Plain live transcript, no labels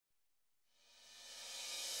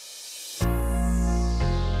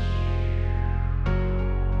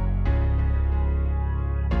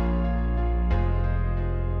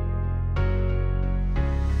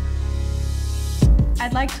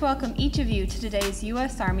I'd like to welcome each of you to today's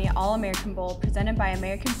U.S. Army All-American Bowl presented by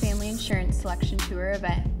American Family Insurance Selection Tour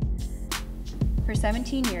event. For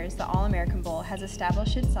 17 years, the All-American Bowl has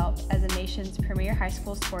established itself as the nation's premier high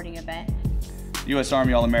school sporting event. U.S.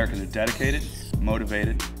 Army All-Americans are dedicated,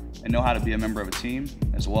 motivated, and know how to be a member of a team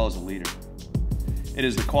as well as a leader. It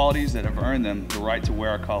is the qualities that have earned them the right to wear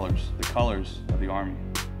our colors, the colors of the Army.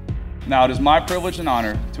 Now, it is my privilege and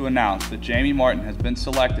honor to announce that Jamie Martin has been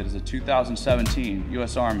selected as a 2017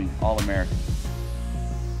 U.S. Army All-American.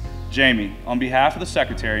 Jamie, on behalf of the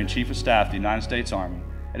Secretary and Chief of Staff of the United States Army,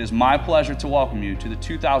 it is my pleasure to welcome you to the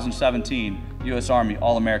 2017 U.S. Army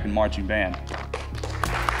All-American Marching Band.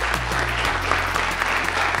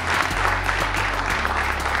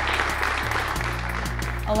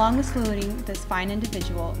 Along with saluting this fine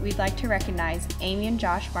individual, we'd like to recognize Amy and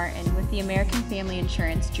Josh Martin with the American Family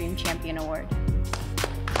Insurance Dream Champion Award.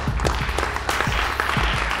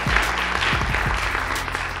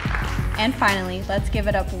 And finally, let's give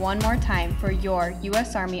it up one more time for your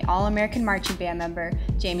U.S. Army All-American Marching Band member,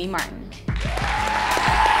 Jamie Martin.